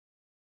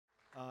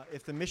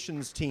If the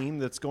missions team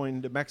that's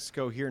going to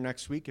Mexico here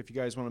next week, if you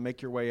guys want to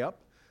make your way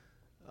up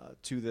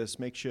to this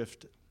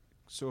makeshift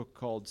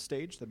so-called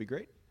stage, that'd be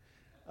great.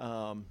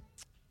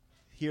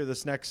 Here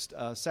this next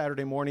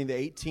Saturday morning, the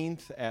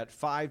 18th at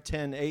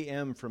 5:10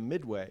 a.m. from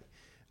Midway,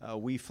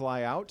 we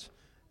fly out,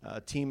 a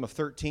team of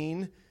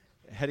 13,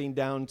 heading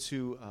down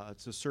to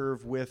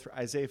serve with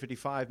Isaiah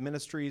 55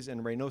 Ministries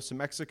in Reynosa,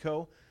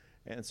 Mexico.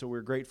 And so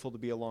we're grateful to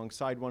be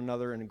alongside one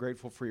another and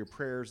grateful for your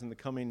prayers in the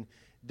coming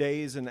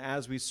days. And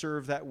as we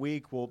serve that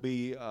week, we'll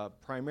be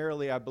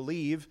primarily, I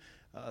believe,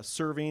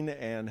 serving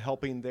and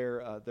helping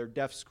their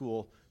deaf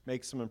school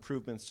make some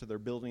improvements to their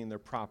building and their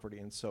property.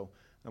 And so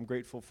I'm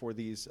grateful for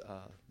these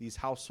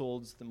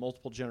households, the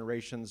multiple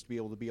generations, to be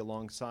able to be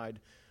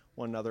alongside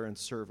one another and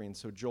serving.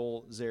 So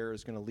Joel Zaire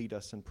is going to lead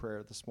us in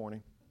prayer this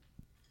morning.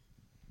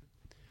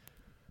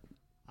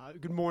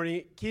 Good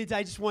morning. Kids,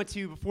 I just want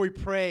to, before we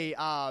pray,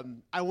 I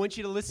want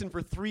you to listen for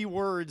 3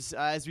 words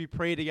as we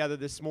pray together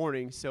this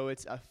morning. So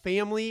it's a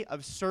family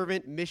of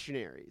servant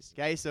missionaries.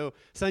 Okay, so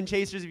Sun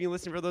Chasers, if you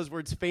listen for those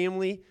words,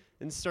 family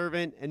and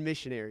servant and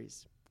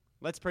missionaries.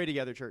 Let's pray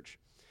together, church.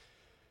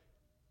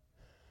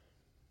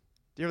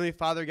 Dear Heavenly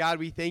Father, God,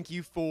 we thank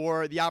you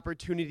for the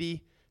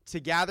opportunity to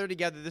gather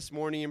together this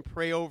morning and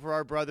pray over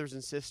our brothers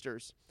and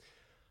sisters.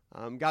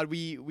 God,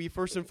 we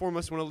first and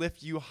foremost want to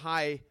lift you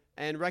high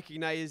and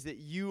recognize that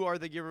you are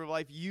the giver of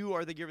life. You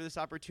are the giver of this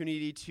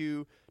opportunity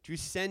to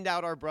send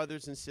out our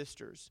brothers and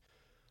sisters.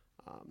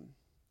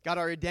 God,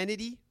 our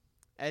identity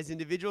as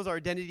individuals, our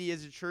identity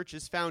as a church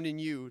is found in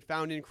you,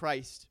 found in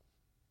Christ.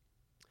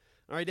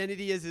 Our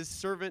identity is as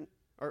servant,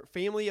 or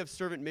family of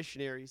servant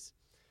missionaries.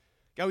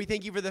 God, we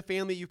thank you for the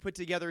family you've put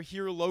together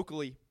here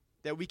locally,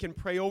 that we can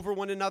pray over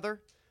one another,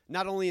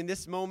 not only in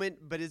this moment,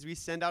 but as we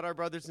send out our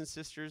brothers and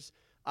sisters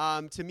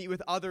to meet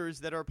with others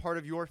that are part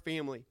of your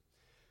family.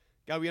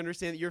 God, we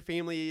understand that your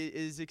family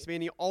is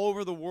expanding all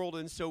over the world,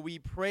 and so we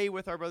pray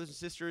with our brothers and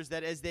sisters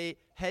that as they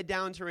head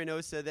down to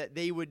Reynosa, that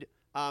they would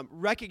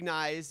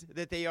recognize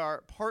that they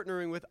are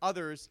partnering with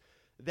others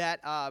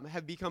that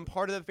have become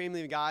part of the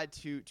family of God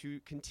to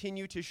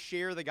continue to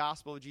share the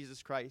gospel of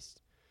Jesus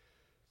Christ.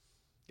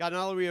 God,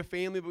 not only are we a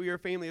family, but we are a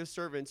family of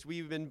servants.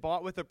 We've been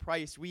bought with a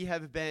price. We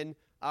have been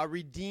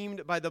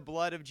redeemed by the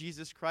blood of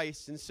Jesus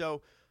Christ, and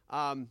so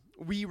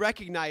we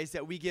recognize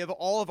that we give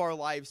all of our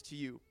lives to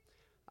you.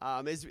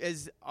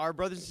 As our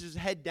brothers and sisters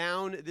head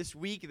down this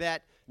week,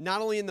 that not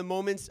only in the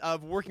moments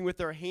of working with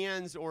their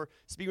hands or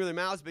speaking with their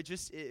mouths, but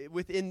just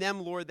within them,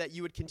 Lord, that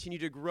you would continue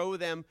to grow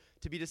them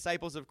to be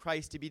disciples of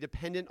Christ, to be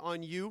dependent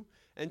on you,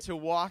 and to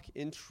walk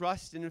in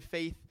trust and in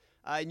faith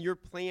in your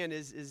plan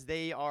as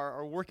they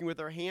are working with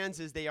their hands,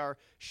 as they are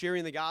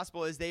sharing the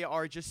gospel, as they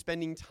are just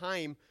spending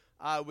time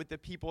with the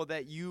people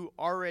that you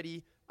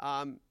already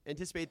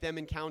anticipate them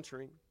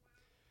encountering.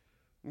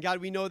 And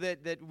God, we know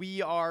that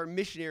we are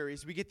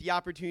missionaries. We get the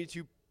opportunity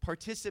to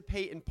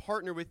participate and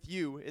partner with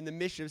you in the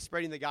mission of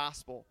spreading the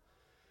gospel.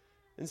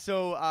 And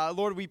so,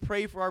 Lord, we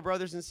pray for our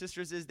brothers and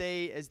sisters as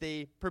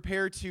they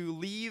prepare to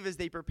leave, as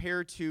they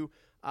prepare to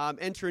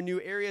enter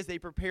new areas, they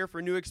prepare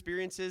for new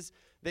experiences,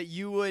 that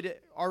you would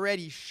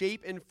already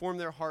shape and form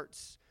their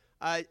hearts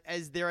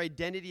as their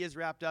identity is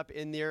wrapped up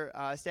in their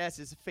status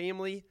as a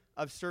family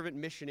of servant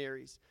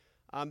missionaries,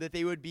 that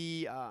they would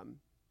be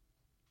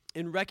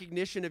in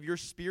recognition of your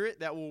spirit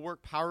that will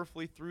work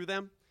powerfully through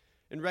them,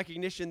 in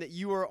recognition that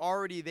you are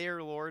already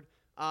there, Lord,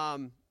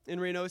 in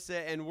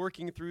Reynosa and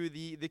working through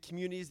the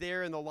communities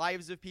there and the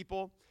lives of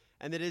people,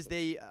 and that as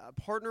they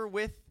partner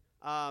with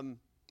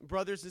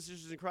brothers and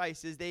sisters in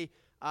Christ, as they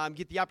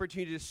get the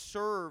opportunity to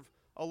serve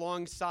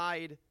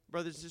alongside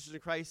brothers and sisters in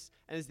Christ,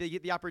 and as they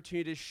get the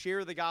opportunity to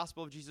share the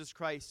gospel of Jesus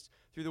Christ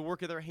through the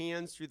work of their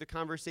hands, through the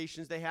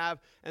conversations they have,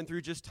 and through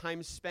just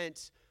time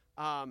spent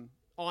on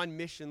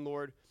mission,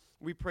 Lord,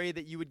 we pray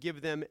that you would give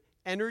them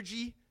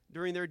energy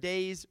during their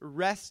days,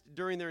 rest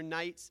during their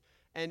nights,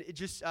 and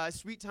just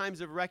sweet times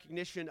of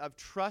recognition of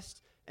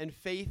trust and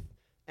faith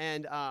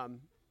and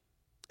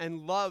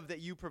love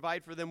that you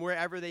provide for them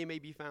wherever they may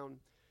be found.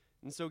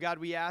 And so, God,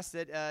 we ask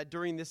that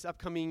during this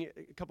upcoming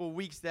couple of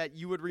weeks that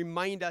you would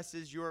remind us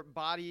as your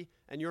body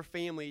and your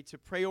family to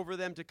pray over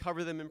them, to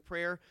cover them in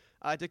prayer,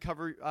 to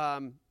cover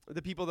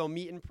the people they'll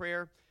meet in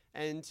prayer,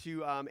 and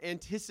to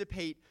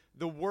anticipate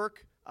the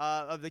work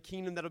of the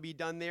kingdom that'll be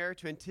done there,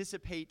 to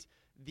anticipate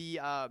the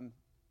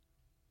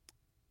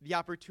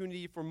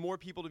opportunity for more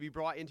people to be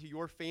brought into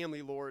your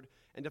family, Lord,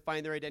 and to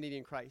find their identity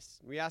in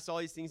Christ. We ask all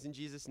these things in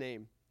Jesus'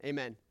 name.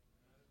 Amen.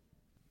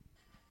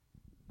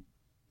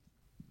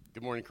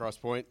 Good morning,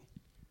 Crosspoint.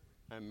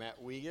 I'm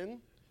Matt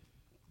Wiegand.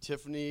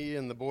 Tiffany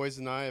and the boys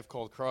and I have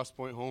called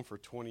Crosspoint home for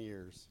 20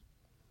 years.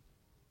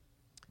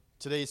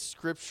 Today's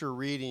scripture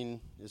reading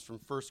is from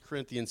 1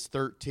 Corinthians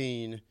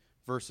 13,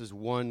 verses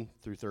 1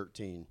 through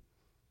 13.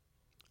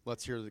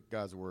 Let's hear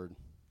God's word.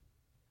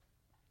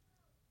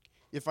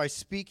 If I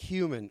speak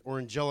human or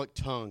angelic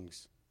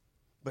tongues,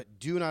 but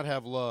do not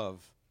have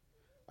love,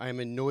 I am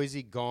a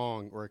noisy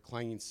gong or a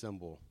clanging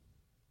cymbal.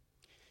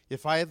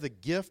 If I have the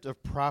gift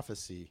of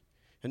prophecy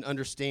and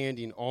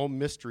understanding all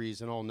mysteries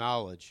and all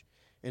knowledge,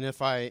 And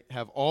if I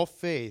have all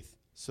faith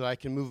so I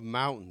can move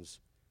mountains,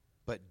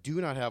 but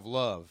do not have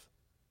love,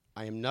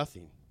 I am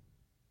nothing.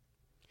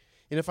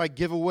 And if I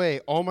give away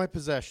all my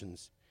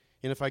possessions,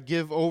 and if I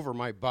give over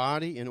my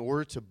body in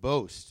order to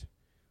boast,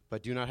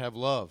 but do not have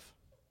love,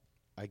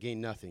 I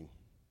gain nothing.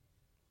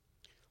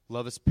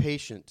 Love is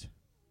patient.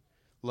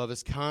 Love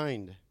is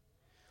kind.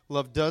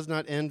 Love does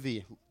not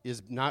envy,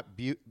 is not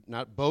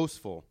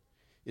boastful,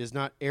 is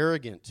not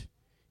arrogant,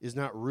 is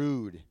not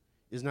rude,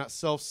 is not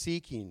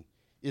self-seeking,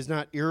 is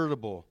not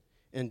irritable,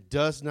 and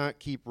does not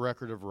keep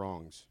record of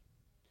wrongs.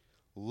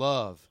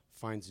 Love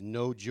finds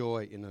no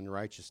joy in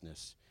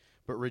unrighteousness,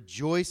 but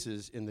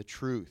rejoices in the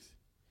truth.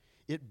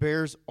 It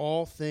bears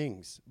all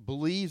things,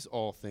 believes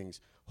all things,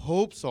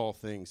 hopes all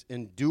things,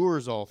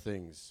 endures all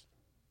things.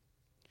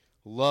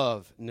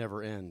 Love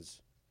never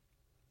ends.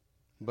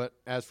 But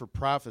as for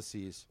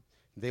prophecies,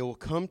 they will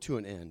come to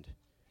an end.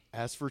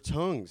 As for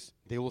tongues,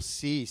 they will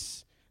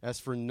cease. As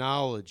for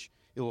knowledge,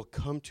 it will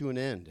come to an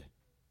end.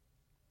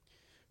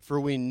 For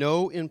we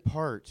know in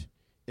part,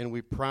 and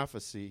we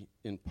prophesy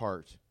in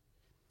part.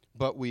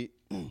 But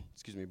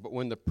but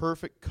when the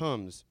perfect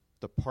comes,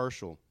 the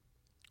partial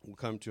will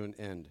come to an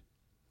end.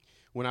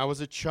 When I was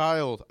a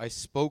child, I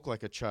spoke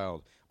like a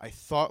child. I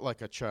thought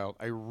like a child.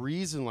 I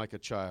reasoned like a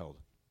child.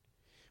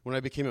 When I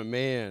became a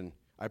man,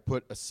 I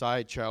put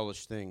aside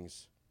childish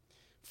things.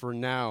 For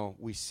now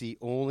we see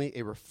only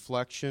a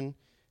reflection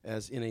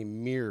as in a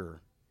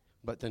mirror,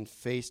 but then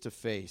face to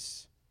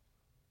face.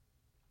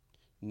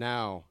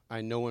 Now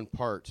I know in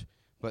part,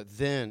 but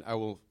then I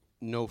will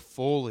know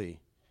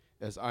fully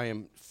as I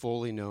am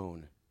fully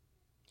known.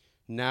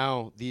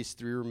 Now these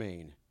three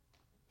remain: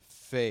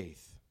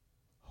 faith,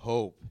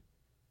 hope,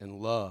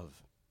 and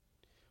love.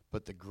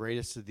 But the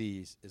greatest of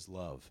these is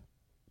love.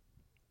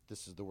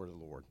 This is the word of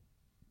the Lord.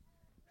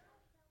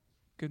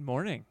 Good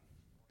morning.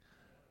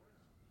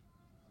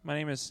 My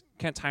name is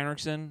Kent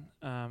Heinrichsen.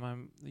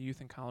 I'm the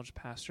youth and college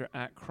pastor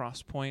at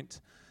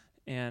Crosspoint.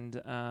 And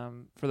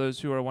for those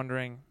who are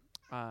wondering,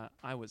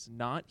 I was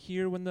not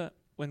here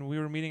when we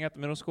were meeting at the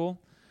middle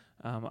school.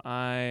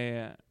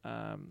 I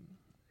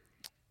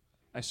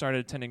started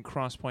attending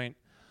Crosspoint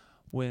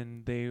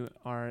when they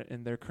are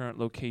in their current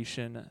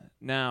location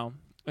now.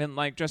 And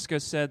like Jessica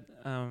said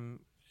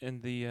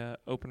in the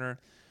opener,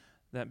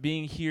 that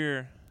being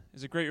here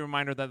is a great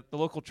reminder that the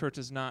local church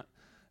is not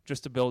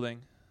just a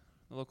building.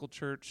 The local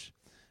church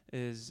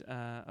is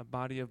a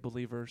body of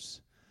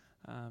believers,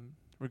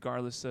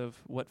 regardless of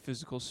what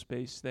physical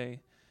space they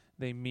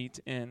meet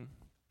in.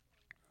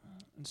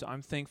 And so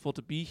I'm thankful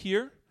to be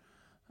here.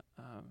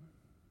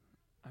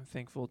 I'm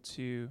thankful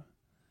to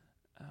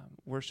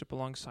worship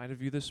alongside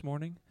of you this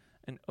morning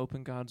and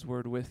open God's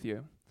Word with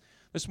you.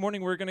 This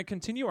morning we're going to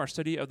continue our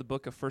study of the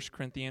book of 1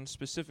 Corinthians.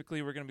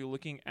 Specifically, we're going to be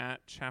looking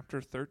at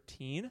chapter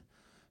 13.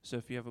 So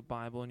if you have a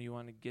Bible and you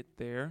want to get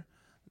there,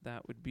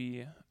 that'd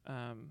be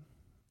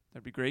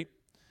great.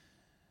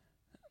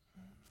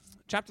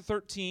 Chapter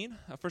 13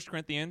 of 1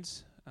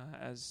 Corinthians,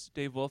 as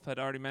Dave Wolf had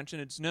already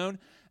mentioned, it's known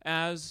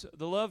as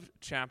the love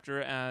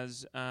chapter,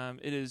 as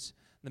it is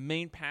the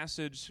main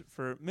passage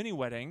for many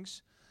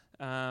weddings.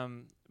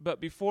 But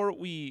before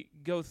we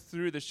go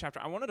through this chapter,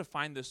 I wanted to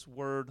find this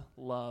word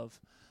love.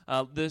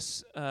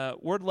 This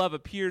word love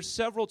appears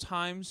several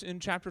times in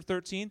chapter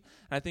 13, and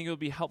I think it would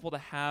be helpful to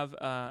have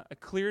a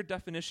clear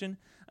definition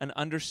and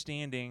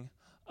understanding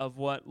of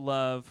what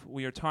love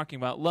we are talking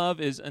about. Love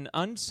is an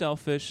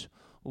unselfish,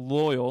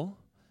 loyal,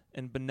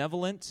 and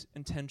benevolent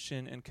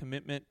intention and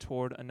commitment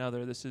toward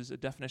another. This is a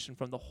definition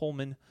from the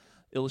Holman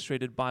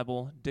Illustrated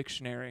Bible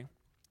Dictionary.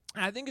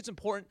 And I think it's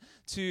important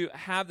to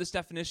have this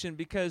definition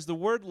because the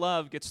word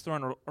love gets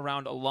thrown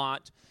around a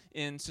lot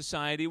in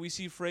society. We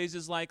see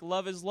phrases like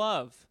love is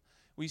love.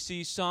 We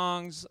see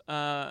songs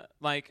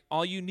like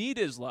all you need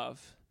is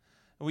love.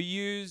 We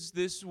use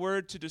this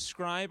word to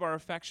describe our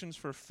affections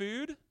for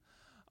food,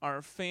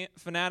 our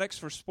fanatics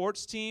for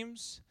sports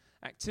teams,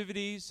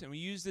 activities, and we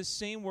use this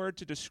same word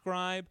to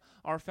describe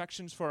our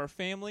affections for our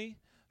family,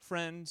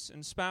 friends,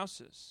 and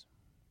spouses.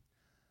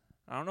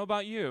 I don't know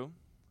about you,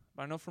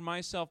 but I know for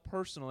myself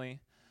personally,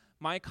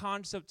 my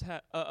concept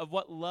of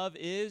what love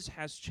is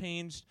has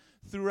changed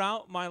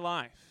throughout my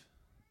life.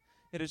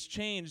 It has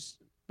changed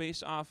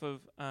based off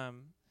of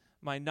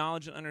my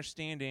knowledge and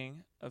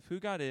understanding of who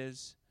God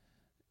is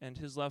and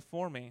His love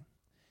for me.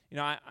 You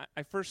know,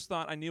 I first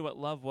thought I knew what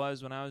love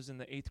was when I was in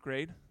the 8th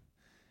grade.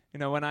 You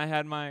know, when I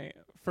had my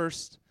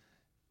first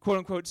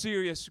quote-unquote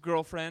serious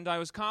girlfriend, I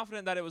was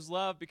confident that it was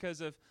love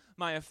because of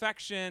my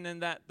affection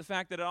and that the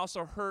fact that it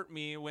also hurt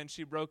me when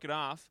she broke it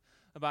off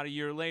about a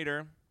year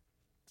later.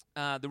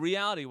 The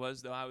reality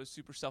was, though, I was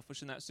super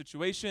selfish in that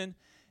situation,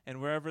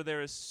 and wherever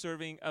there is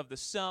serving of the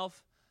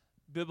self,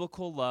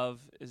 biblical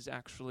love is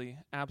actually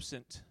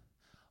absent.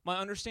 My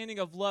understanding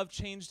of love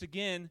changed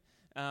again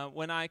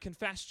when I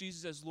confessed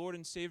Jesus as Lord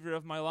and Savior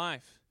of my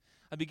life.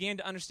 I began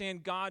to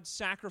understand God's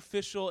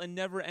sacrificial and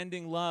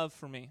never-ending love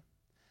for me.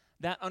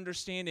 That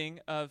understanding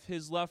of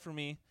His love for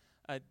me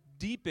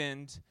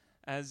deepened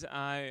as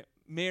I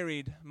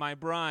married my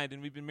bride,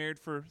 and we've been married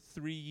for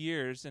 3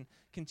 years, and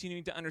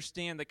continuing to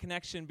understand the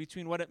connection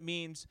between what it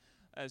means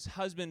as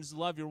husbands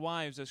love your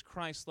wives as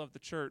Christ loved the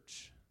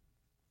church.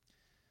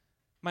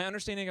 My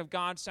understanding of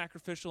God's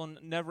sacrificial and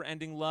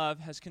never-ending love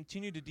has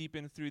continued to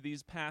deepen through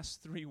these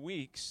past 3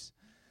 weeks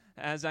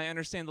as I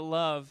understand the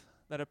love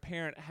that a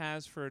parent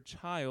has for a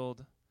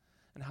child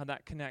and how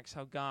that connects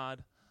how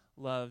God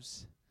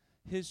loves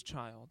his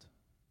child,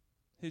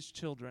 his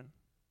children.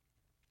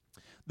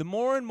 The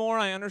more and more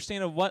I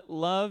understand of what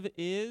love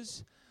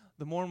is,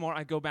 the more and more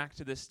I go back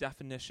to this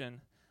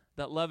definition,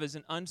 that love is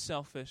an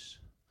unselfish,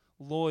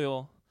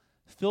 loyal,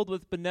 filled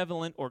with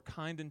benevolent or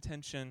kind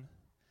intention,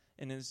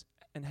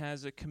 and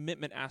has a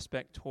commitment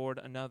aspect toward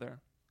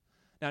another.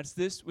 Now,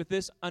 it's with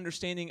this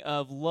understanding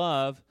of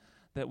love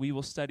that we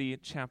will study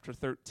chapter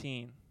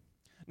 13.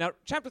 Now,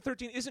 chapter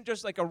 13 isn't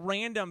just like a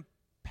random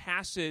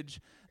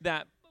passage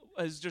that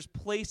is just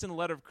placed in the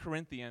letter of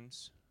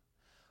Corinthians.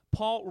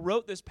 Paul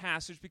wrote this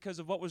passage because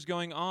of what was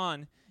going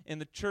on in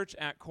the church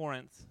at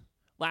Corinth.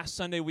 Last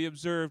Sunday, we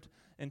observed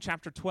in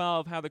chapter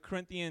 12 how the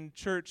Corinthian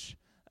church,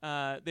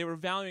 they were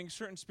valuing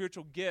certain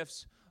spiritual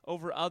gifts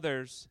over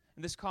others,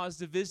 and this caused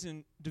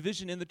division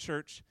in the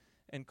church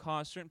and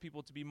caused certain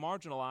people to be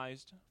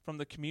marginalized from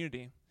the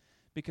community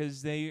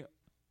because they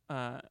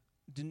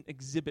didn't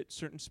exhibit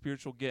certain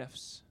spiritual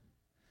gifts.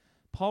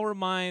 Paul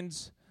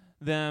reminds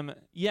them,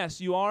 yes,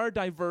 you are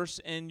diverse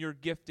in your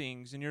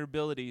giftings and your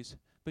abilities,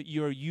 but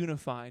you are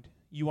unified.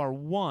 You are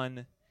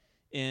one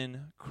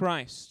in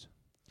Christ.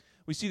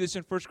 We see this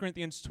in 1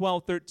 Corinthians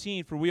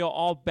 12:13, for we are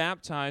all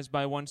baptized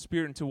by one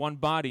Spirit into one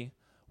body,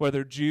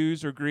 whether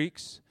Jews or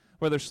Greeks,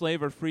 whether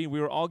slave or free, we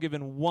were all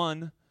given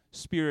one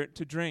Spirit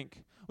to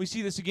drink. We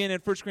see this again in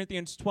 1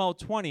 Corinthians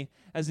 12:20,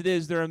 as it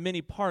is, there are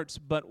many parts,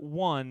 but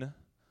one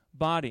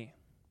body.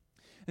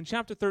 In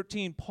chapter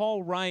 13,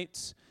 Paul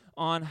writes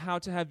on how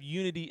to have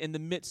unity in the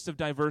midst of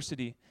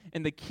diversity.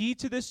 And the key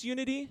to this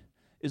unity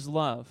is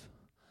love.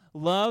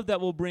 Love that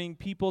will bring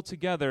people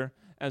together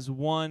as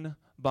one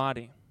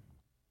body.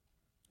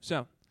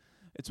 So,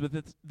 it's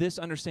with this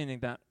understanding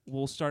that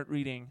we'll start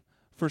reading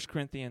 1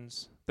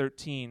 Corinthians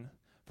 13.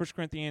 1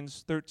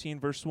 Corinthians 13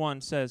 verse 1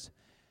 says,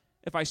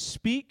 if I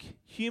speak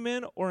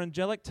human or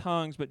angelic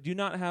tongues but do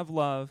not have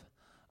love,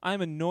 I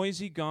am a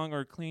noisy gong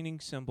or a clanging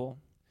cymbal.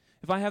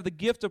 If I have the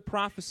gift of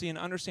prophecy and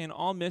understand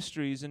all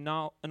mysteries and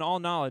all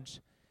knowledge,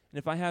 and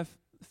if I have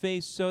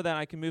faith so that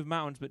I can move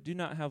mountains but do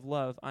not have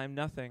love, I am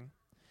nothing.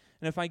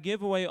 And if I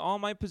give away all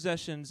my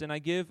possessions and I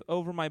give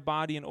over my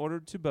body in order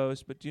to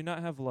boast but do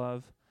not have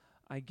love,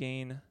 I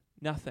gain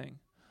nothing.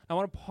 I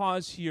want to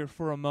pause here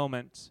for a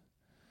moment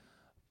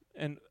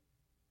and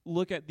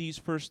look at these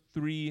first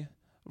 3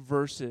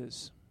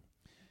 verses.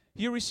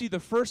 Here we see the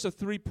first of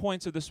 3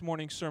 points of this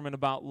morning's sermon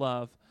about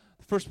love.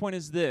 The first point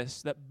is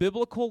this, that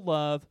biblical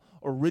love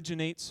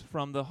originates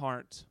from the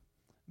heart.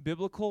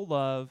 Biblical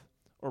love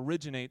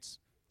originates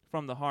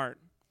from the heart.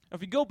 If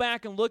we go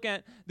back and look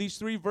at these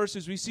 3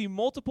 verses, we see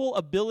multiple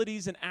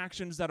abilities and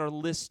actions that are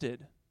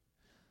listed.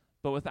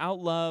 But without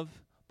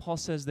love, Paul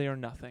says they are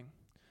nothing.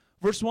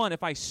 Verse 1,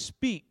 if I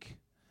speak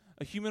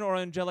a human or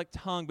angelic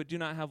tongue but do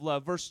not have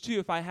love. Verse 2,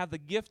 if I have the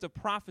gift of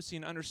prophecy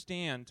and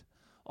understand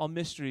all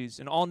mysteries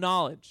and all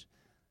knowledge.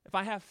 If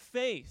I have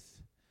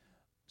faith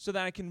so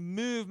that I can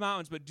move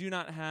mountains but do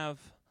not have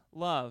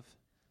love.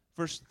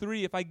 Verse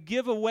 3, if I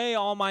give away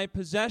all my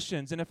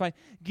possessions and if I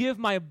give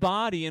my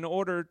body in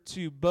order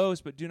to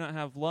boast but do not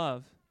have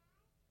love.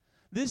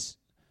 This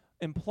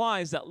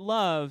implies that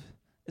love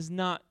is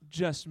not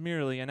just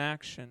merely an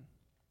action.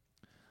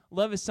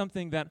 Love is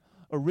something that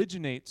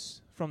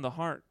originates from the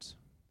heart.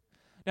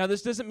 Now,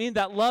 this doesn't mean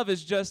that love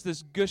is just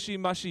this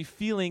gushy-mushy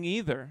feeling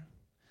either.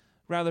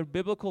 Rather,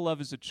 biblical love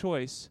is a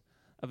choice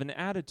of an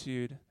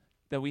attitude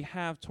that we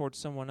have towards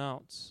someone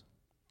else.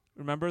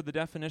 Remember the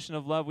definition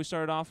of love we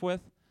started off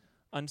with?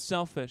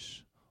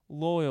 Unselfish,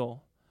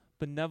 loyal,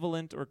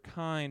 benevolent or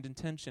kind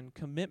intention,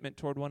 commitment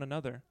toward one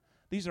another.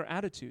 These are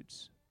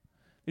attitudes.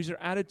 These are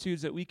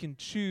attitudes that we can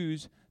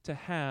choose to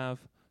have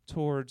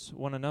towards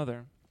one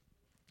another.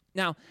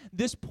 Now,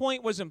 this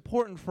point was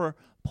important for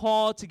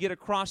Paul to get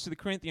across to the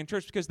Corinthian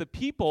church because the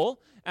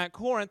people at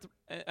Corinth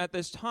at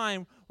this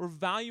time were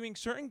valuing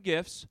certain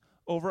gifts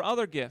over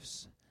other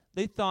gifts.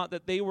 They thought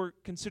that they were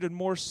considered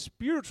more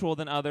spiritual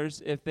than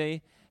others if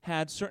they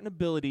had certain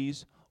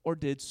abilities or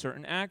did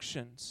certain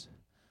actions.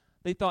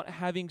 They thought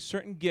having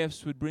certain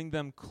gifts would bring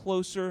them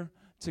closer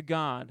to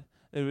God.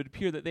 It would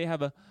appear that they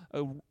have a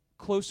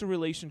closer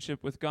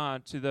relationship with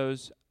God to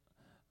those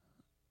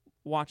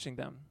watching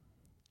them.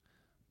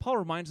 Paul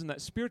reminds them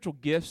that spiritual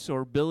gifts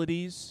or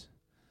abilities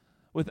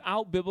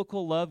without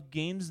biblical love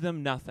gains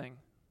them nothing.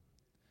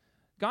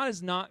 God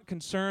is not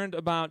concerned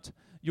about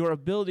your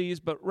abilities,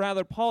 but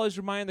rather Paul is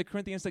reminding the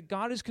Corinthians that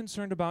God is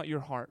concerned about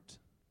your heart.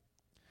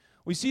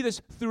 We see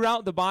this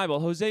throughout the Bible.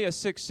 Hosea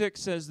 6:6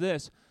 says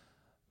this,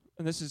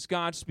 and this is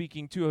God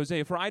speaking to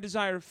Hosea, for I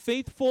desire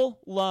faithful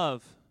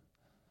love,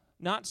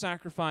 not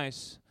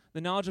sacrifice,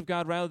 the knowledge of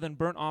God rather than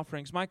burnt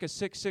offerings. Micah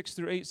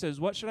 6:6-8 says,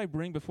 what should I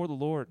bring before the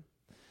Lord?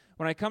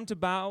 When I come to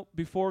bow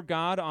before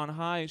God on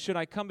high, should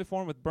I come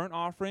before him with burnt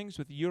offerings,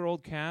 with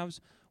year-old calves?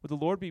 Would the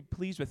Lord be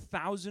pleased with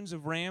thousands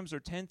of rams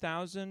or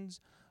 10,000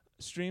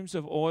 streams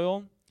of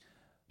oil?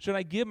 Should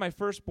I give my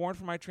firstborn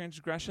for my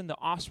transgression, the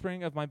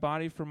offspring of my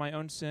body for my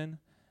own sin?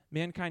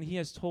 Mankind, he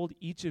has told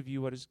each of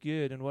you what is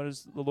good and what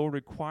is the Lord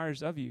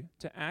requires of you,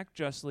 to act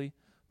justly,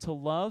 to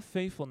love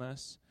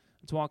faithfulness,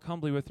 and to walk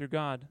humbly with your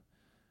God.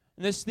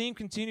 And this theme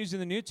continues in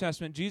the New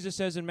Testament. Jesus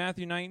says in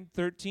Matthew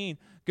 9:13,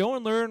 go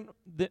and learn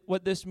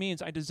what this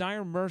means. I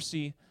desire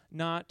mercy,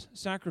 not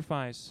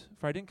sacrifice,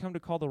 for I didn't come to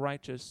call the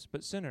righteous,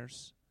 but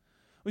sinners.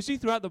 We see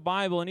throughout the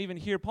Bible, and even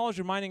here, Paul is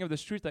reminding of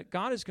this truth that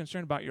God is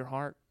concerned about your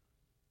heart.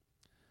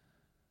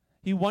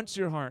 He wants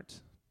your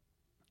heart.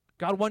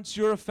 God wants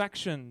your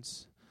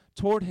affections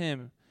toward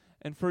him,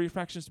 and for your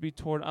affections to be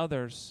toward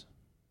others.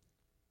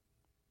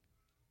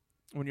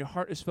 When your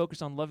heart is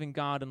focused on loving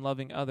God and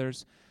loving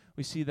others,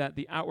 we see that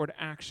the outward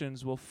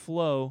actions will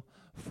flow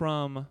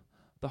from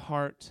the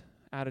heart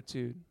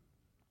attitude.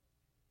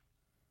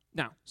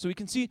 Now, so we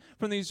can see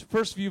from these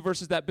first few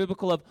verses that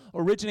biblical love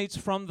originates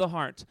from the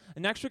heart.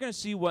 And next we're going to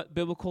see what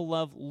biblical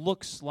love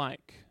looks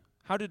like,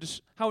 how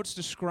it's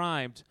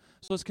described.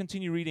 So let's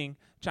continue reading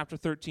chapter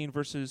 13,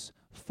 verses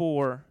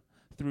 4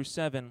 through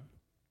 7.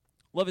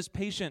 Love is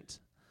patient.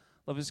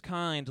 Love is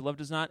kind. Love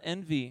does not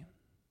envy,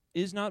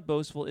 is not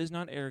boastful, is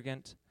not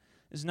arrogant,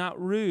 is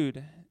not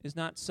rude, is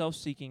not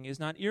self-seeking, is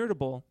not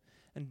irritable,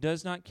 and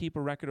does not keep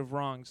a record of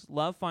wrongs.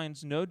 Love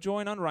finds no joy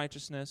in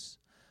unrighteousness,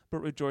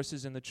 but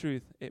rejoices in the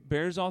truth. It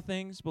bears all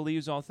things,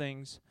 believes all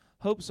things,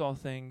 hopes all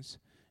things,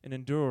 and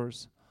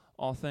endures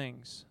all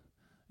things.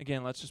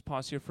 Again, let's just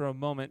pause here for a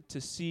moment to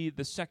see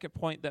the second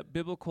point, that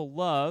biblical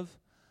love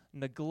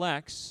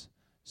neglects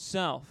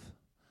self.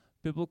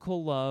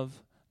 Biblical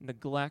love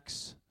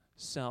neglects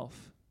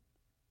self.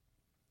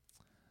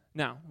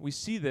 Now, we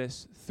see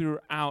this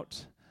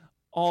throughout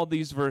all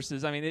these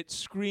verses. I mean, it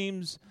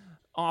screams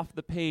off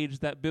the page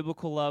that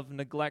biblical love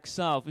neglects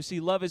self. We see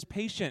love is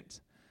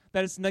patient,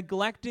 that it's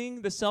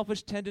neglecting the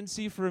selfish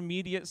tendency for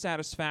immediate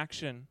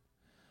satisfaction.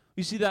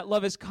 We see that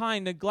love is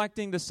kind,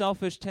 neglecting the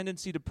selfish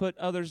tendency to put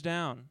others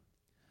down.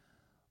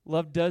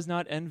 Love does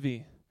not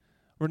envy.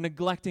 We're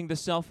neglecting the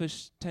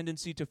selfish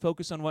tendency to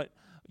focus on what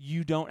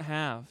you don't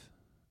have.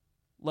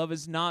 Love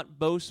is not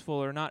boastful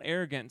or not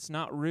arrogant. It's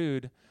not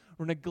rude.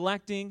 We're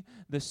neglecting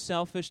the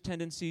selfish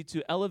tendency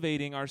to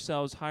elevating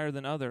ourselves higher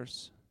than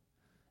others.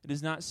 It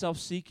is not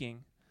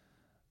self-seeking.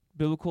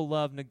 Biblical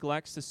love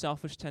neglects the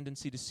selfish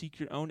tendency to seek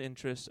your own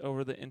interests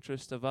over the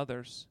interest of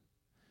others.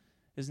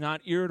 Is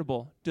not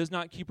irritable, does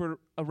not keep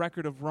a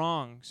record of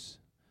wrongs.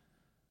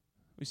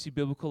 We see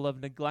biblical love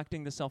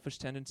neglecting the selfish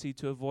tendency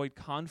to avoid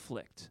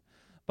conflict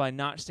by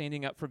not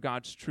standing up for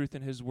God's truth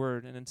and his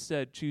word and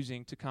instead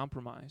choosing to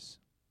compromise.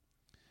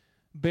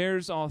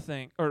 Bears all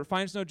things, or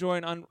finds no joy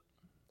in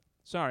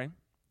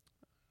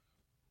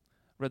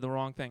read the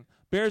wrong thing.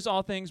 Bears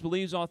all things,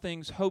 believes all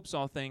things, hopes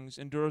all things,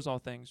 endures all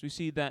things. We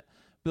see that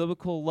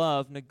biblical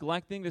love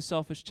neglecting the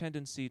selfish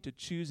tendency to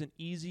choose an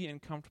easy and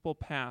comfortable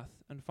path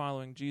in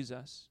following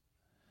Jesus.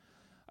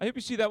 I hope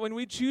you see that when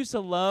we choose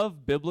to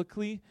love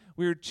biblically,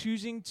 we are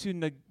choosing to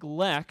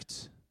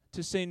neglect,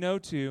 to say no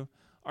to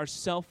our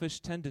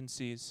selfish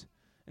tendencies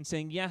and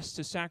saying yes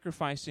to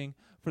sacrificing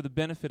for the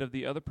benefit of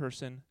the other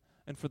person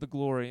and for the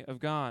glory of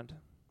God.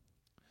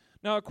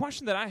 Now, a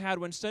question that I had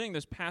when studying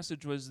this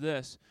passage was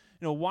this.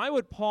 Why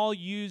would Paul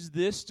use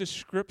this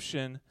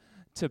description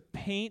to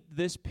paint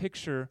this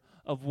picture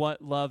of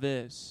what love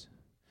is?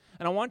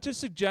 And I want to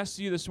suggest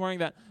to you this morning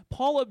that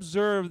Paul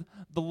observed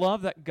the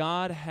love that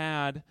God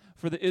had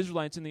for the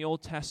Israelites in the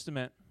Old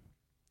Testament.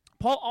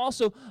 Paul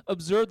also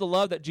observed the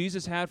love that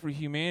Jesus had for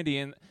humanity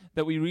and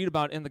that we read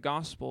about in the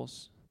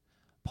Gospels.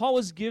 Paul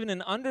was given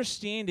an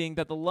understanding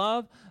that the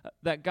love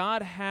that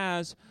God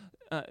has,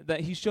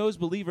 that he shows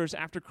believers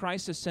after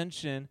Christ's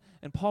ascension,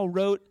 and Paul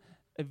wrote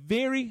a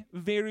very,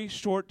 very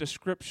short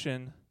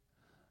description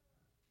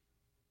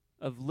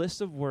of list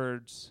of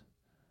words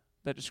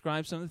that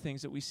describe some of the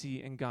things that we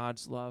see in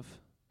God's love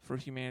for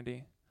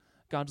humanity.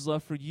 God's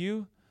love for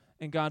you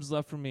and God's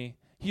love for me.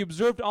 He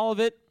observed all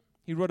of it.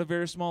 He wrote a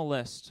very small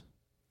list.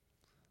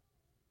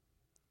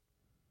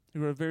 He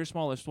wrote a very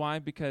small list. Why?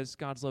 Because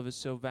God's love is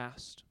so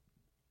vast.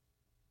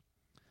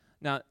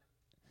 Now,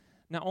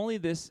 not only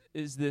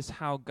is this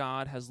how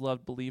God has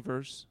loved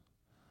believers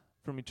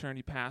from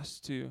eternity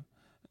past to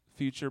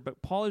future,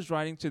 but Paul is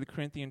writing to the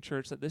Corinthian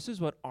church that this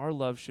is what our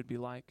love should be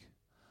like.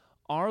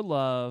 Our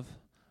love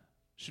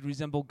should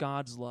resemble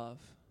God's love.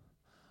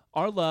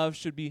 Our love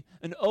should be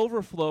an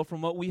overflow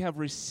from what we have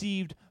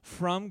received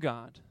from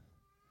God.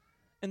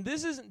 And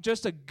this isn't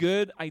just a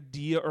good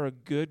idea or a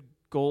good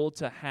goal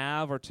to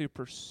have or to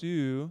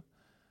pursue.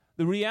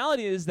 The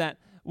reality is that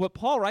what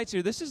Paul writes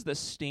here, this is the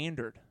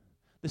standard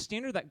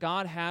that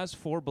God has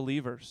for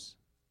believers.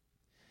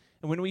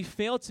 And when we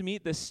fail to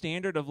meet the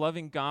standard of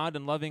loving God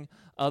and loving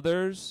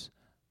others,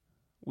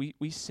 we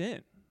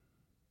sin.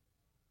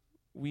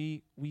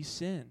 We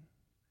sin.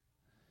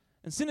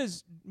 And sin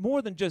is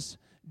more than just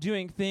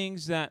doing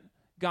things that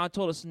God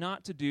told us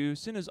not to do,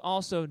 sin is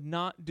also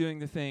not doing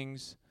the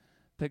things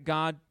that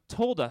God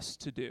told us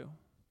to do.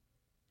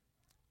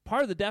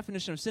 Part of the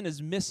definition of sin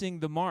is missing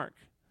the mark,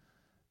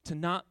 to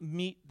not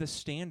meet the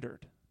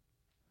standard.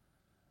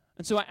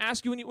 And so I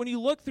ask you, when you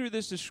look through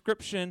this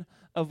description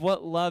of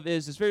what love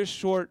is, this very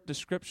short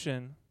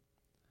description,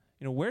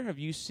 where have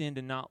you sinned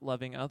in not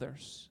loving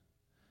others?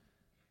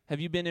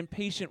 Have you been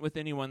impatient with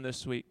anyone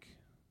this week?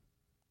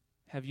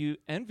 Have you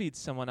envied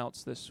someone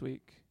else this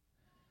week?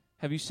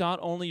 Have you sought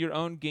only your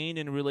own gain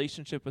in a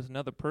relationship with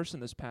another person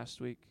this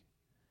past week?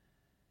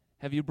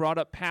 Have you brought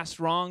up past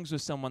wrongs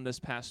with someone this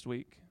past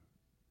week?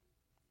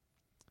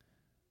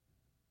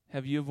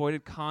 Have you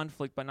avoided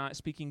conflict by not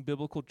speaking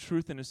biblical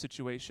truth in a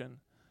situation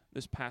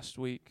this past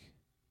week?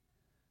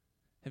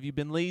 Have you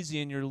been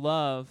lazy in your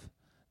love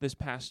this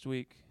past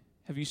week?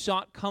 Have you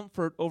sought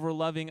comfort over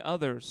loving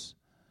others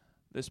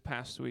this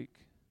past week?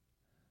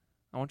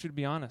 I want you to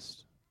be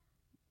honest.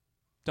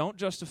 Don't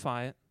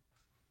justify it.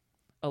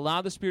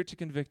 Allow the Spirit to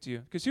convict you.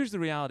 Because here's the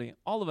reality.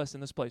 All of us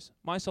in this place,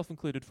 myself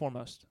included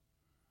foremost,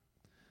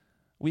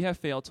 we have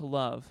failed to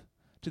love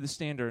to the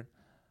standard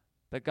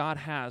that God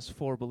has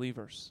for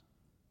believers.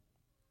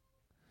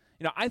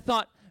 I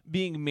thought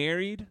being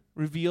married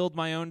revealed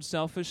my own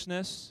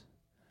selfishness,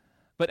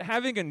 but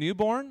having a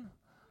newborn,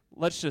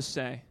 let's just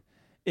say,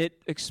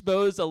 it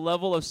exposed a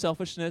level of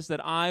selfishness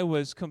that I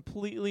was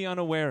completely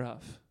unaware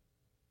of.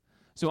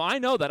 So I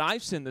know that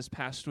I've sinned this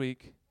past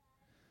week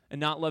in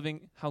not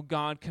loving how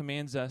God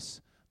commands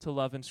us to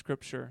love in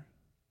Scripture.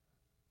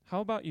 How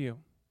about you?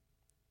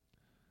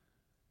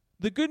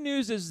 The good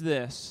news is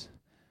this,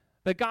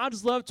 that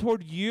God's love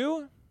toward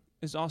you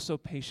is also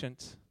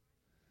patient.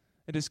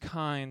 It is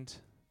kind.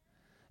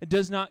 It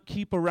does not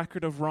keep a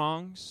record of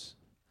wrongs.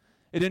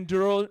 It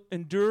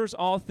endures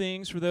all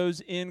things for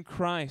those in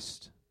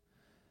Christ.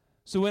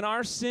 So when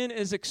our sin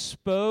is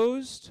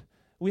exposed,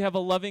 we have a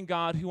loving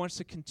God who wants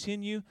to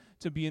continue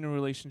to be in a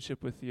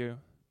relationship with you,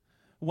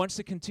 who wants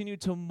to continue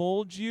to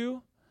mold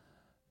you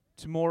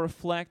to more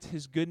reflect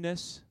His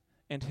goodness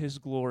and His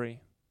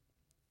glory.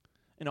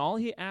 And all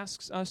He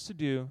asks us to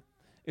do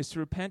is to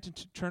repent and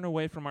to turn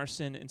away from our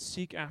sin and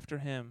seek after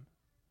Him.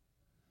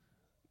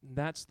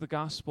 That's the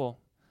gospel.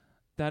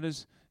 That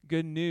is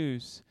good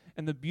news.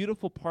 And the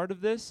beautiful part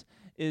of this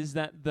is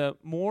that the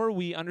more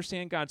we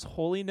understand God's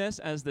holiness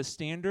as the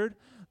standard,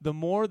 the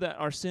more that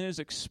our sin is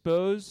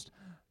exposed,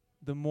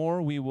 the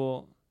more we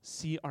will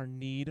see our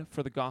need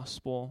for the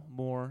gospel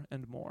more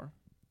and more.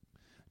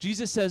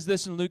 Jesus says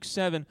this in Luke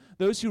 7,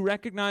 those who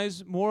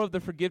recognize more of the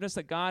forgiveness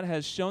that God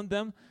has shown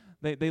them,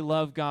 they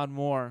love God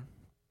more.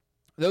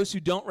 Those who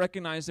don't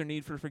recognize their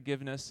need for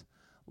forgiveness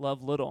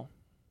love little.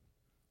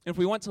 If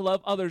we want to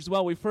love others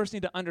well, we first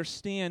need to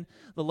understand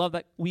the love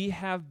that we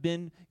have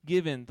been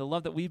given, the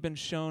love that we've been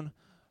shown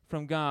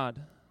from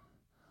God,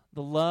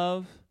 the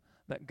love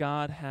that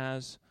God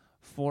has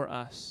for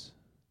us.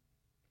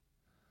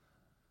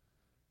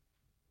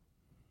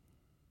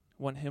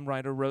 One hymn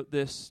writer wrote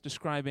this,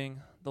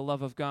 describing the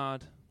love of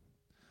God.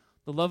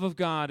 The love of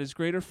God is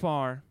greater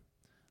far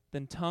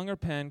than tongue or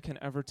pen can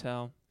ever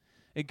tell.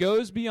 It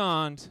goes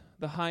beyond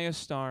the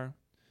highest star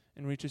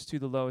and reaches to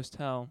the lowest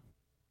hell.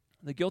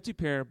 The guilty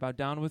pair bowed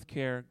down with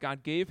care.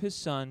 God gave His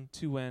Son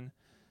to win.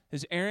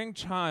 His erring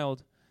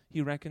child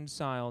He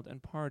reconciled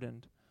and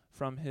pardoned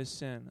from his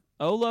sin.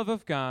 O love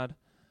of God,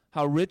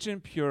 how rich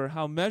and pure,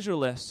 how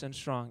measureless and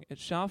strong, it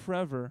shall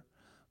forever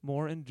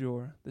more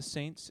endure, the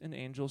saints' and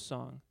angels'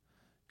 song.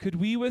 Could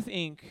we with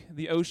ink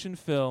the ocean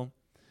fill,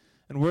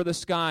 and were the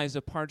skies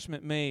of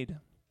parchment made,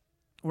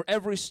 were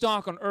every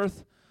stalk on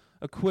earth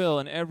a quill,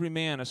 and every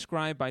man a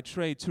scribe by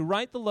trade, to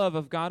write the love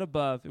of God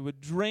above, it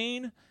would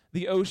drain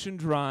the ocean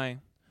dry,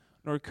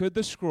 nor could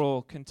the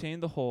scroll contain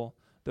the whole,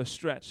 though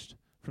stretched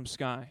from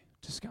sky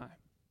to sky.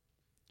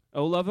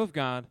 O love of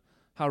God,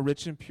 how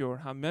rich and pure,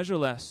 how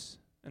measureless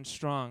and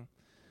strong,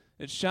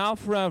 it shall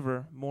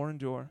forever more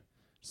endure.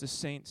 It's the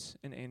saints'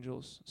 and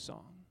angels'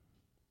 song.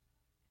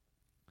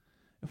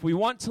 If we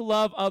want to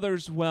love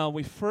others well,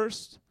 we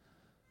first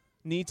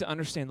need to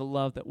understand the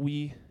love that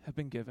we have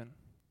been given,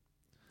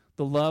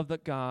 the love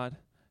that God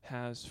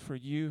has for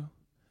you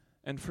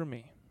and for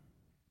me.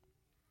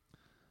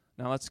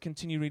 Now let's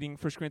continue reading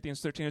 1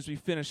 Corinthians 13 as we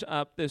finish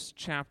up this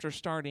chapter,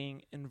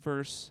 starting in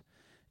verse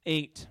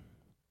 8.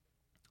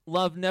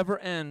 Love never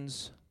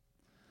ends,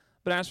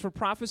 but as for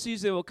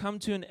prophecies, they will come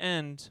to an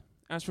end.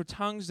 As for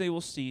tongues, they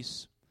will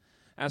cease.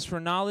 As for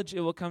knowledge, it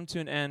will come to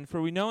an end.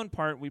 For we know in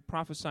part, we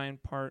prophesy in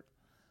part.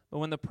 But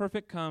when the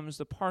perfect comes,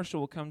 the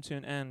partial will come to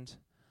an end.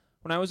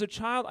 When I was a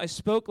child, I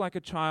spoke like a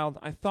child.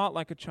 I thought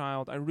like a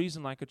child. I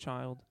reasoned like a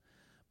child.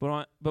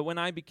 But when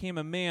I became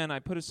a man, I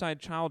put aside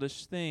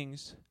childish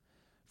things.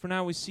 For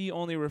now we see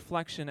only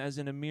reflection as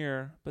in a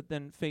mirror, but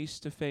then face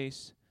to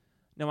face.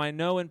 Now I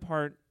know in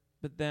part,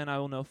 but then I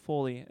will know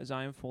fully, as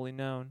I am fully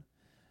known.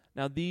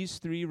 Now these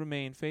three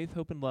remain, faith,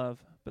 hope, and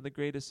love, but the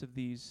greatest of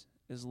these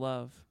is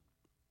love.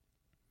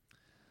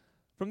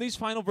 From these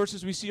final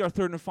verses, we see our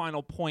third and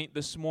final point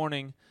this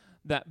morning,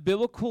 that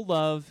biblical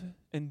love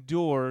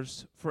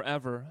endures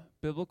forever.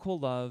 Biblical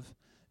love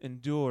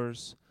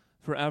endures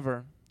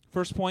forever.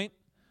 First point,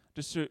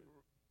 just to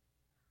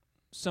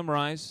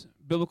summarize,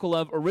 biblical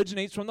love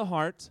originates from the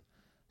heart.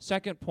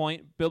 Second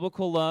point,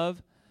 biblical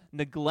love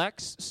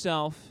neglects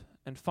self.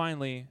 And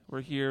finally,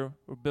 we're here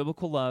where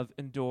biblical love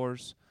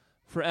endures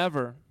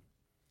forever.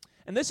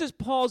 And this is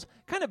Paul's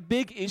kind of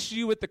big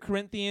issue with the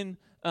Corinthian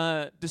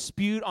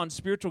dispute on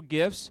spiritual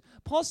gifts.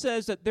 Paul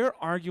says that they're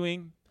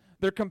arguing,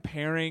 they're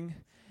comparing,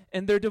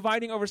 and they're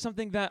dividing over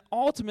something that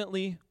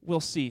ultimately will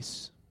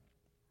cease.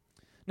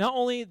 Not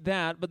only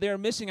that, but they are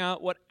missing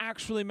out what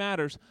actually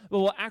matters, but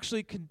will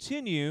actually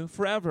continue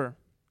forever,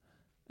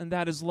 and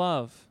that is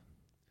love.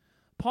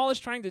 Paul is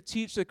trying to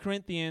teach the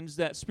Corinthians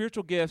that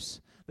spiritual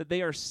gifts that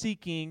they are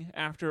seeking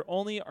after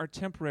only are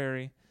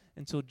temporary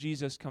until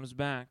Jesus comes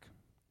back.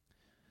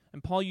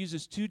 And Paul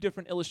uses two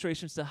different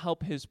illustrations to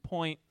help his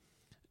point,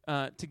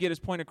 to get his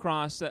point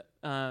across that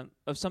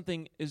of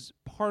something is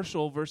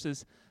partial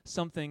versus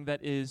something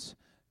that is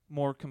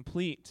more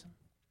complete.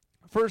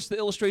 First, the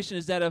illustration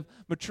is that of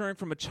maturing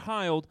from a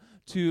child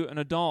to an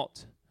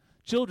adult.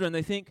 Children,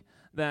 they think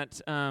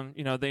that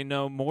they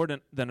know more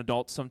than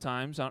adults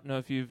sometimes. I don't know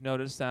if you've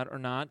noticed that or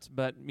not,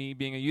 but me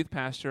being a youth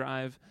pastor,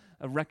 I've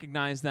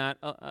recognized that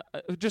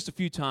just a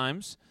few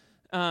times.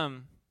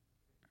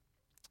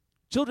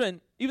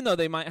 Children, even though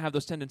they might have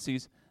those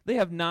tendencies, they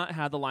have not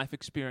had the life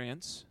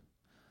experience.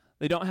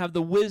 They don't have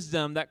the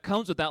wisdom that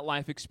comes with that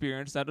life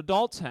experience that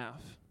adults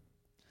have.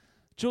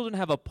 Children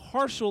have a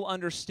partial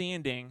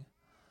understanding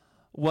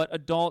what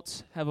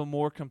adults have a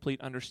more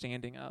complete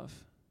understanding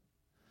of.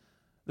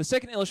 The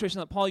second illustration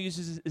that Paul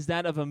uses is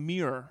that of a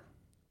mirror.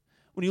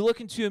 When you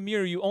look into a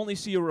mirror, you only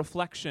see a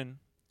reflection,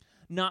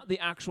 not the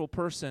actual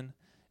person.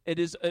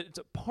 It's a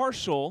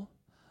partial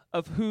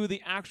of who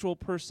the actual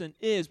person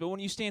is. But when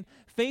you stand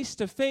face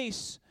to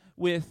face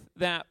with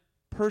that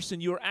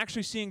person, you are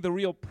actually seeing the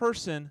real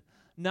person,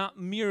 not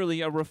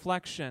merely a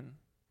reflection.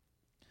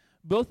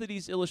 Both of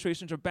these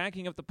illustrations are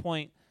backing up the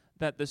point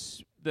that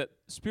that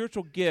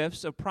spiritual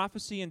gifts of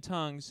prophecy and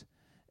tongues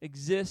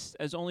exist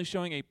as only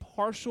showing a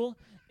partial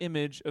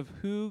image of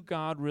who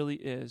God really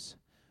is.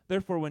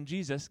 Therefore, when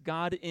Jesus,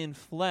 God in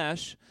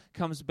flesh,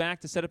 comes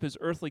back to set up his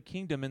earthly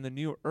kingdom in the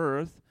new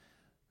earth,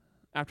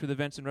 after the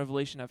events in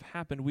Revelation have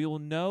happened, we will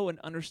know and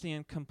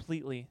understand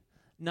completely,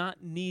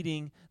 not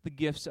needing the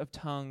gifts of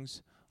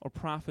tongues or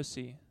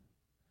prophecy.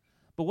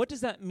 But what does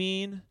that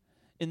mean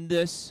in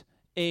this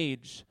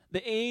age?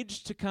 The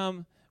age to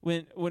come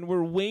when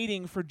we're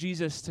waiting for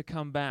Jesus to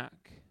come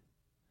back.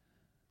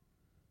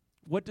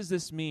 What does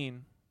this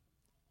mean?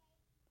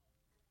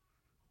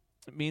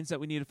 It means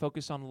that we need to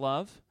focus on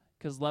love,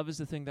 because love is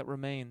the thing that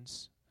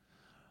remains.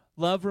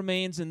 Love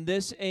remains in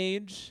this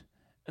age,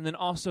 and then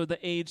also the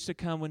age to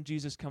come when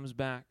Jesus comes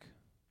back.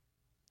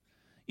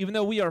 Even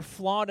though we are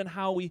flawed in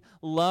how we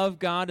love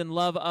God and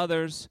love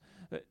others,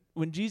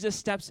 when Jesus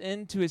steps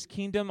into his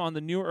kingdom on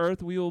the new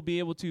earth, we will be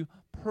able to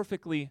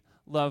perfectly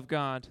love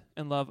God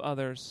and love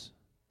others.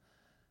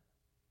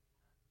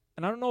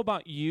 And I don't know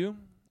about you,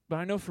 but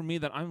I know for me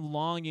that I'm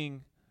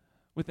longing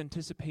with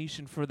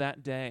anticipation for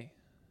that day.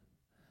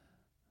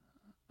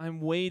 I'm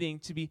waiting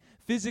to be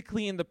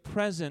physically in the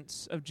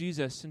presence of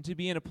Jesus and to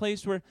be in a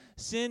place where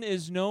sin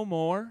is no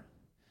more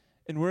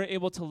and we're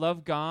able to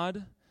love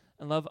God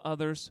and love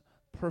others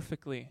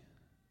perfectly.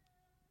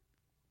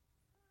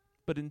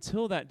 But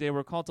until that day,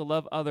 we're called to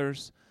love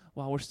others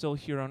while we're still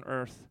here on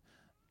earth.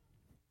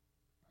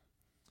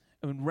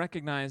 And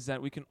recognize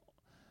that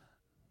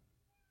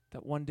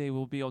that one day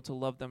we'll be able to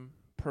love them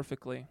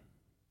perfectly.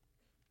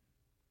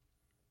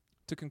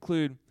 To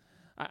conclude,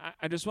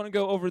 I just want to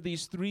go over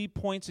these 3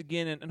 points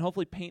again and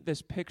hopefully paint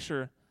this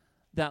picture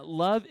that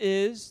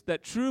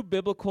true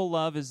biblical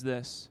love is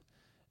this.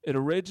 It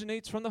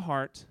originates from the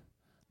heart,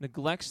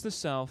 neglects the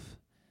self,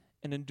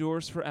 and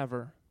endures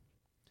forever.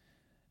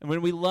 And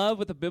when we love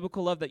with a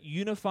biblical love that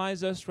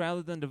unifies us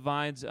rather than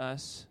divides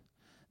us,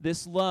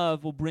 this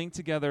love will bring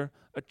together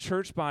a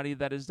church body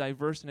that is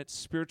diverse in its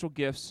spiritual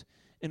gifts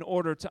in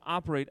order to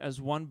operate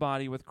as one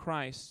body with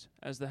Christ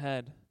as the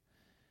head.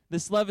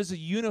 This love is a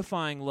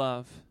unifying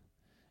love.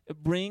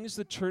 It brings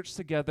the church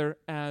together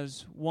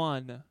as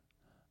one.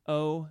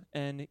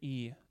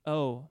 O-N-E.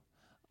 O,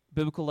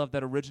 biblical love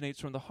that originates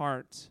from the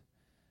heart.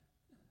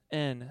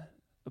 N,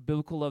 a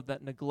biblical love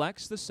that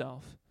neglects the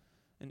self.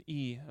 And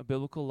E, a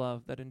biblical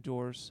love that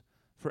endures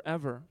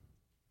forever.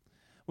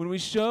 When we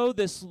show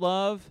this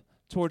love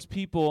towards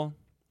people,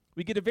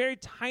 we get a very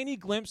tiny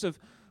glimpse of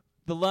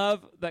the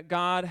love that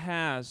God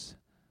has.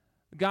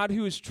 God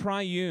who is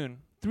triune,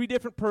 3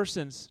 different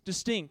persons,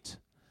 distinct,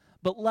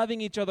 but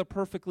loving each other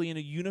perfectly in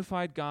a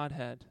unified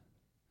Godhead.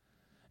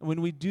 And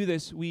when we do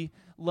this, we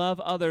love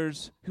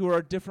others who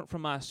are different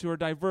from us, who are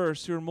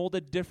diverse, who are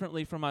molded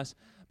differently from us,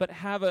 but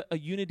have a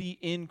unity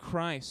in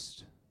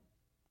Christ.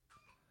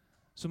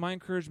 So my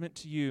encouragement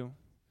to you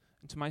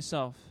and to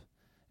myself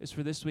is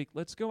for this week,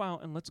 let's go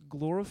out and let's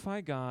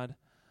glorify God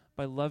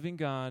by loving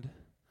God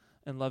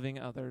and loving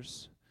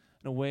others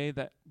in a way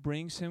that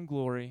brings him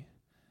glory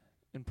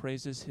and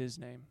praises his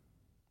name.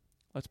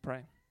 Let's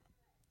pray.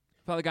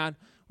 Father God,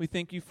 we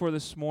thank you for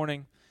this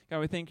morning. God,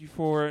 we thank you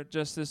for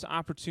just this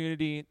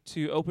opportunity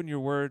to open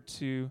your word,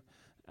 to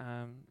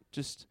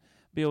just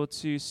be able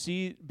to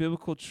see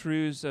biblical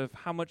truths of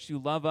how much you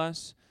love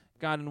us,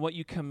 God, and what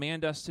you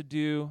command us to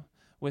do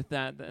with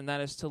that, and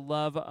that is to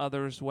love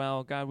others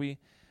well. God, we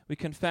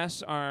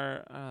confess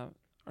our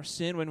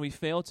sin when we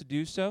fail to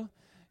do so.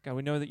 God,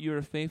 we know that you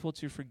are faithful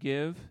to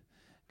forgive.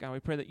 God, we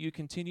pray that you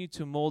continue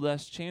to mold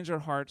us, change our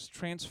hearts,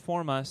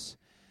 transform us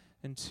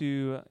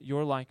into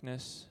your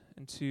likeness,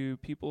 into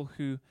people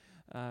who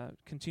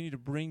continue to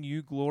bring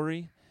you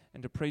glory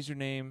and to praise your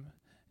name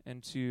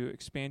and to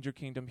expand your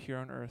kingdom here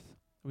on earth.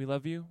 We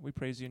love you. We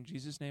praise you. In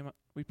Jesus' name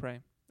we pray.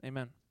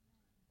 Amen.